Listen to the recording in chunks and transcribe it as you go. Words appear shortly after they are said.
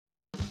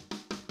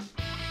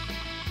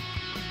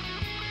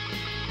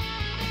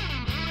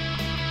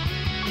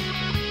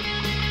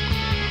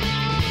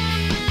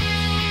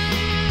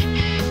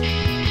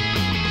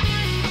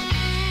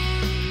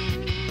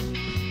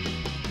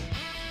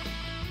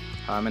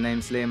Hi, my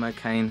name's Liam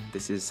Kane.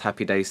 This is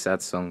Happy Days,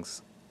 Sad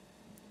Songs.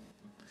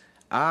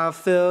 I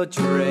feel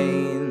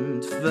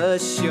drained for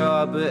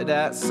sure, but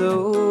that's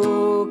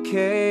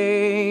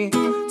okay.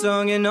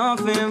 Don't get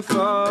nothing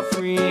for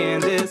free in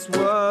this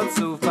world,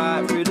 so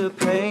fight through the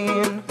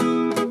pain.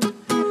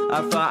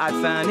 I thought I'd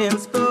find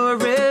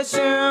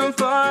inspiration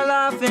for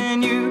life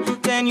in you.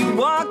 Then you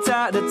walked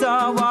out the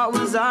door, what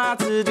was I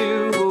to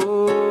do?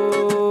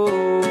 Oh,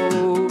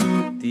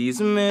 these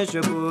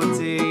miserable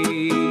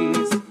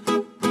days.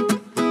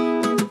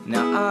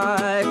 Now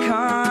I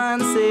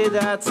can't say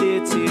that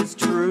it is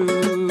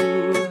true.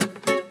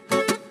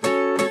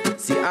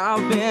 See,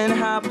 I've been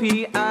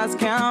happy as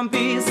can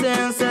be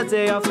since the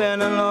day I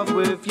fell in love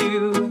with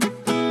you.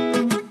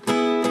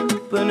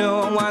 But no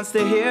one wants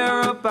to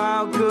hear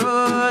about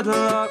good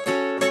luck.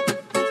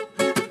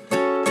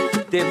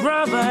 They'd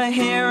rather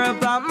hear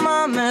about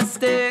my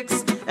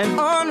mistakes and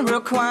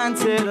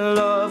unrequited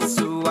love.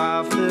 So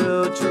I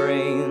feel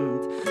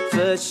drained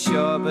for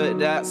sure, but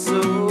that's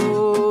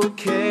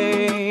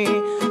okay.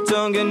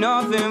 Don't get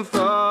nothing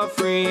for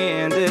free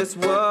in this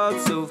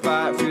world, so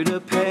fight through the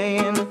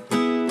pain.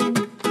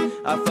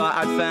 I thought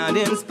I'd found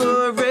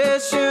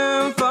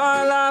inspiration for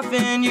life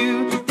in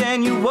you.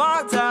 Then you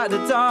walked out the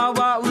door,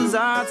 what was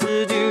I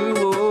to do?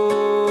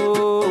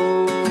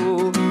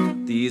 Oh,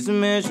 these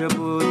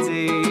miserable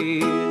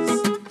days.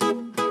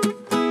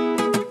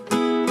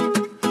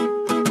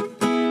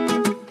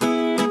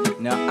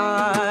 Now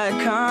I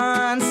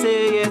can't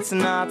say it's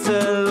not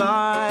a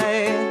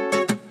lie.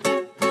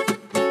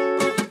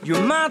 You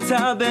might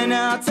have been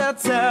out to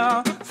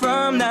tell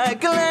from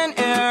that glint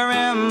here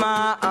in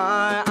my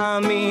eye. I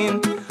mean,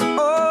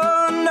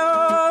 oh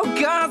no,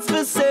 God's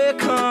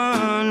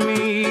forsaken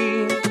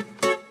me.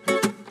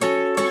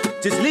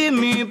 Just leave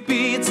me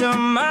be to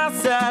my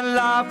sad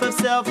life of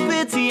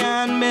self-pity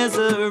and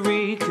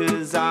misery.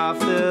 Cause I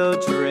feel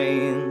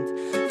drained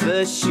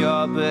for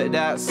sure, but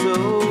that's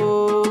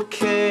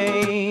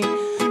okay.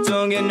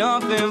 Don't get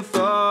nothing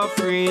for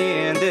free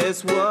in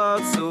this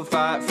world, so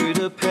fight through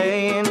the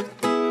pain.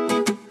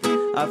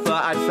 I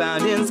thought I'd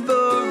found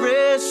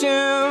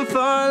inspiration for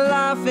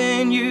life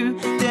in you.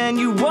 Then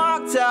you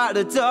walked out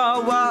the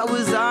door, what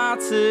was I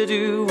to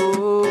do?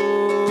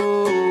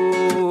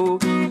 Oh,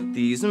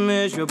 these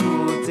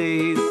miserable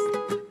days.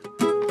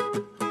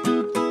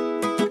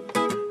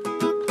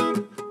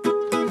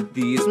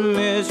 These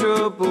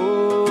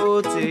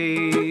miserable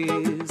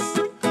days.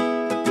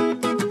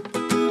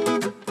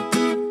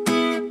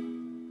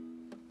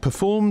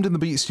 Performed in the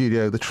Beat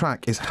Studio, the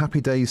track is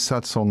Happy Days,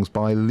 Sad Songs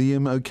by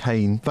Liam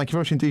O'Kane. Thank you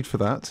very much indeed for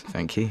that.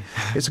 Thank you.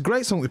 It's a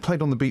great song we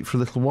played on the Beat for a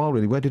little while,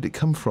 really. Where did it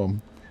come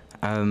from?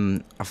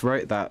 I've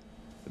wrote that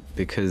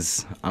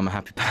because I'm a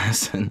happy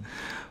person.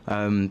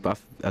 But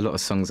a lot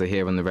of songs I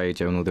hear on the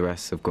radio and all the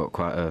rest have got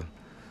quite a,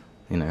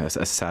 you know,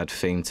 a sad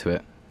theme to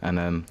it. And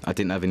I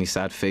didn't have any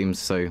sad themes,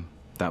 so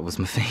that was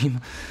my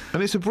theme.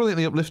 And it's a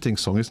brilliantly uplifting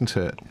song, isn't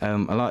it? I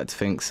like to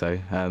think so.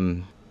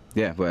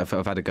 Yeah, well,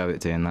 I've had a go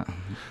at doing that.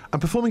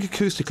 And performing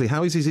acoustically,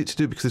 how easy is it to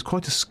do? Because there's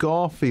quite a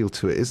scar feel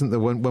to it, isn't there,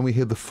 when we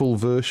hear the full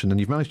version? And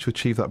you've managed to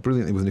achieve that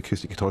brilliantly with an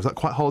acoustic guitar. Is that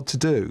quite hard to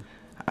do?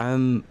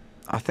 I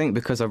think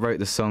because I wrote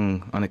the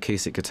song on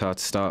acoustic guitar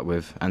to start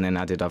with and then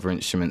added other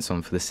instruments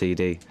on for the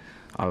CD,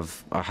 I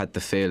had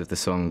the feel of the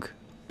song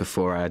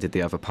before I added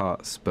the other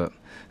parts. But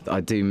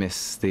I do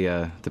miss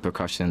the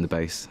percussion and the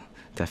bass.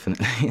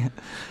 Definitely.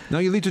 Now,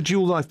 you lead a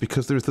dual life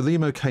because there is the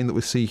Liam O'Kane that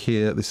we see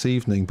here this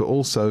evening, but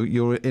also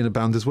you're in a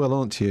band as well,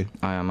 aren't you?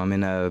 I am. I'm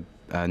in a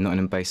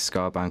Nottingham-based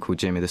ska band called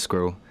Jimmy the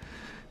Squirrel,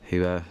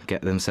 who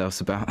get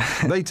themselves about.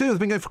 They do. They've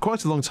been going for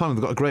quite a long time.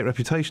 They've got a great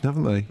reputation,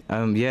 haven't they?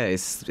 Yeah,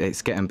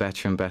 it's getting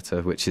better and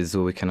better, which is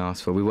all we can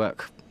ask for. We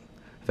work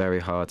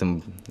very hard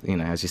and, you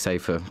know, as you say,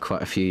 for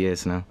quite a few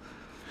years now.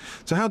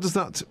 So how does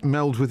that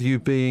meld with you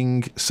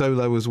being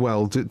solo as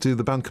well? Do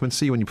the band come and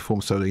see you when you perform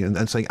solo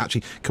and say,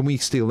 actually, can we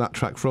steal that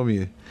track from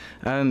you?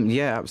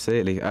 Yeah,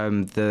 absolutely.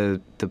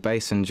 The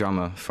bass and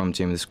drummer from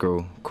Jimmy the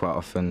Squirrel quite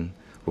often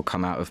will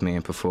come out with me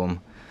and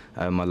perform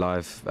my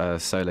live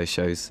solo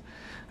shows.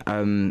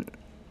 And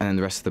then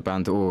the rest of the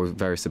band are all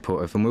very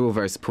supportive, and we're all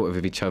very supportive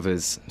of each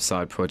other's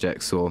side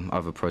projects or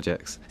other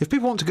projects. If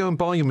people want to go and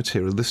buy your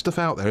material, there's stuff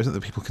out there, isn't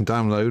there, that people can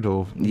download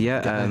or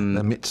get their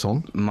mitts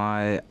on?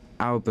 My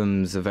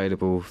album's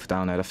available for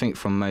download, I think,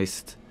 from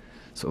most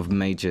sort of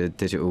major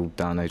digital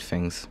download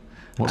things.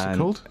 What's it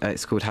called?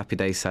 It's called Happy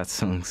Days, Sad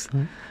Songs.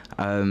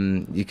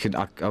 Mm-hmm.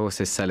 I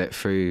also sell it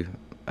through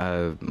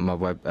my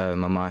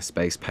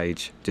MySpace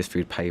page, just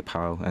through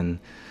PayPal, and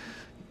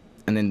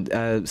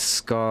then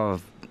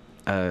Scar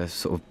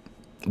sort of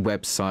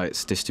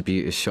websites,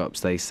 distributors,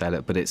 shops, they sell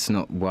it, but it's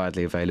not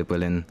widely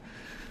available in,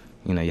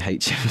 you know, your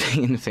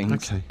HMV and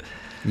things. Okay.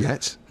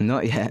 Yet?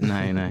 Not yet,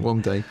 no.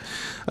 One day.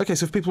 OK,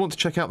 so if people want to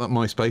check out that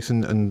MySpace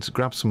and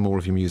grab some more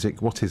of your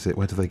music, what is it?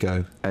 Where do they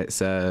go? It's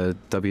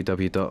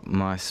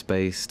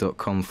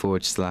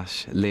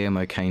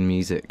www.myspace.com/Liam O'Kane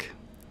Music.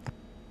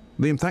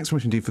 Liam, thanks so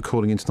much indeed for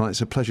calling in tonight.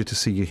 It's a pleasure to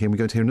see you here. We're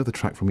going to hear another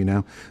track from you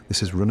now.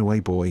 This is Runaway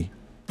Boy.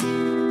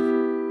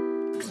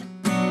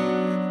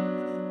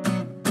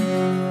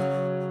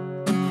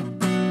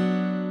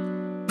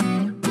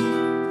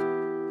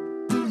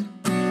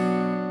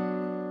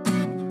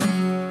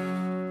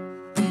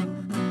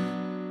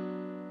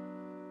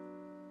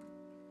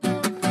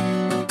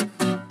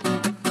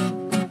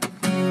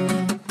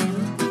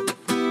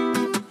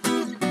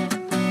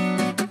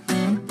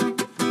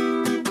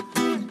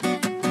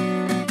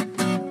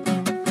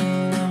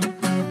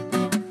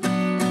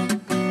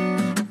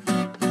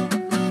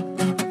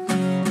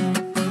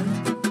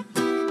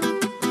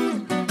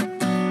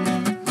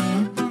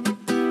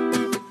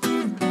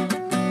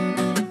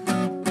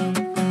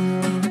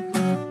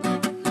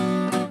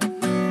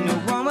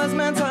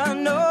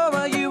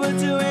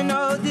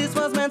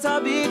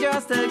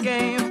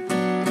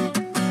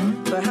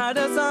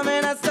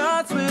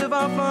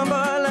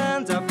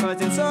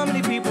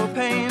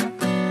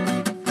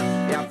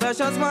 First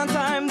just one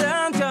time,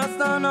 then just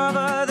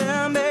another,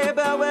 then baby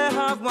we'll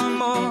have one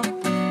more.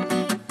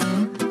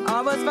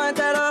 I was fine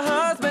that her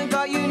husband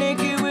got you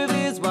naked with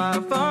his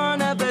wife on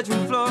the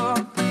bedroom floor.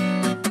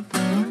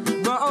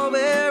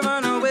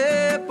 Run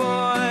away,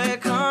 boy,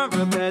 can't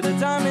repair the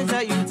damage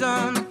that you've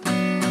done.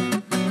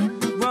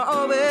 Run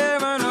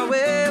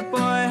away, boy,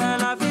 her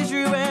life is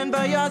ruined,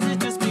 but yours has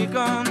just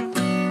begun.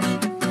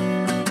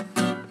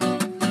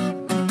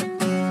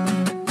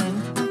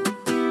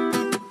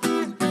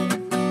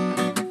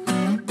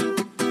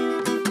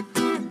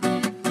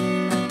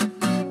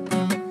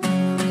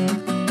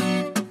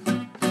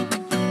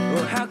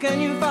 How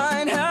can you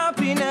find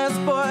happiness,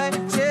 boy,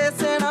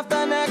 chasing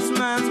after next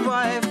man's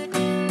wife?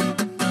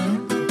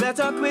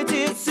 Better quit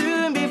it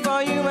soon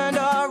before you end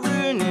up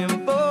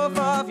ruining both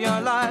of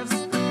your lives.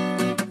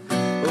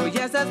 Oh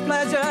yes, there's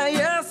pleasure,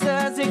 yes,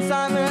 there's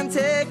excitement,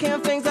 taking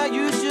things that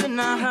you should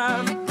not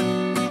have.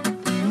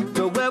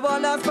 The web will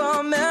last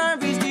for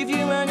memories, leave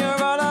you when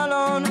you're all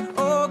alone,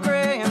 oh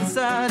grey and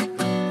sad.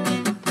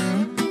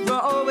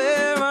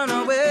 Run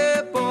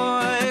away,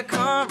 boy,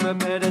 can't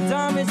repair the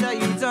damage that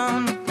you've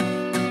done.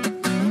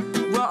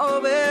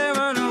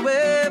 Run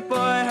away,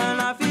 boy, her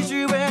life is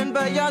ruined,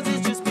 but yours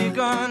is just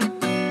begun.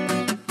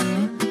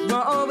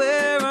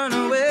 Run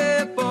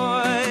away,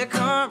 boy,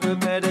 can't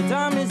repair the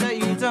damage that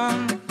you've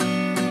done.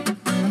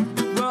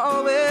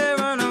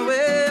 Run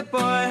away,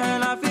 boy, her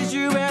life is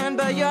ruined,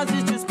 but yours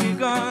is just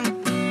begun.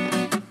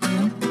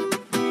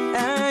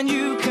 And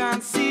you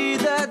can't see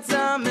the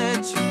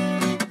damage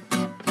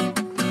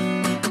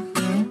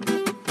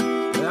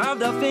of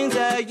the things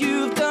that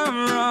you've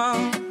done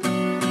wrong.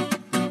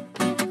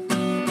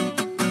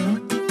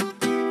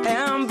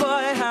 And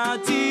boy, how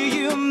do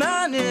you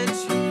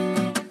manage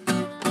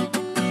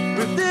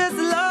with this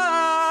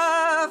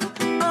love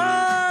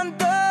on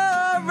the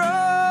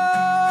road?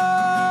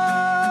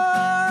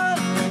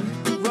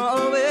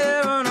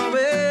 Run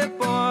away,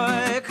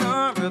 boy,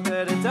 can't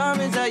repair the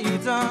damage that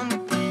you've done.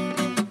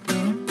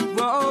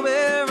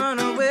 Run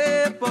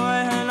away,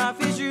 boy, her life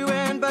is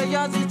ruined, but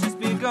yours has just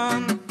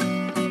begun.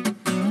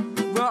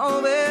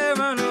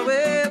 Run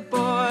away,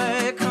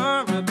 boy,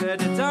 can't repair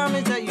the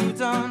damage that you've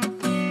done.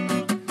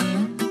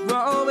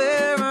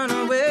 Run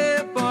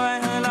away, boy,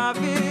 her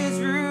life is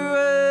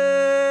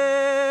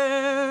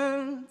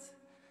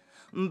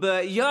ruined,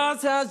 but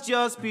yours has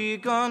just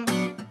begun.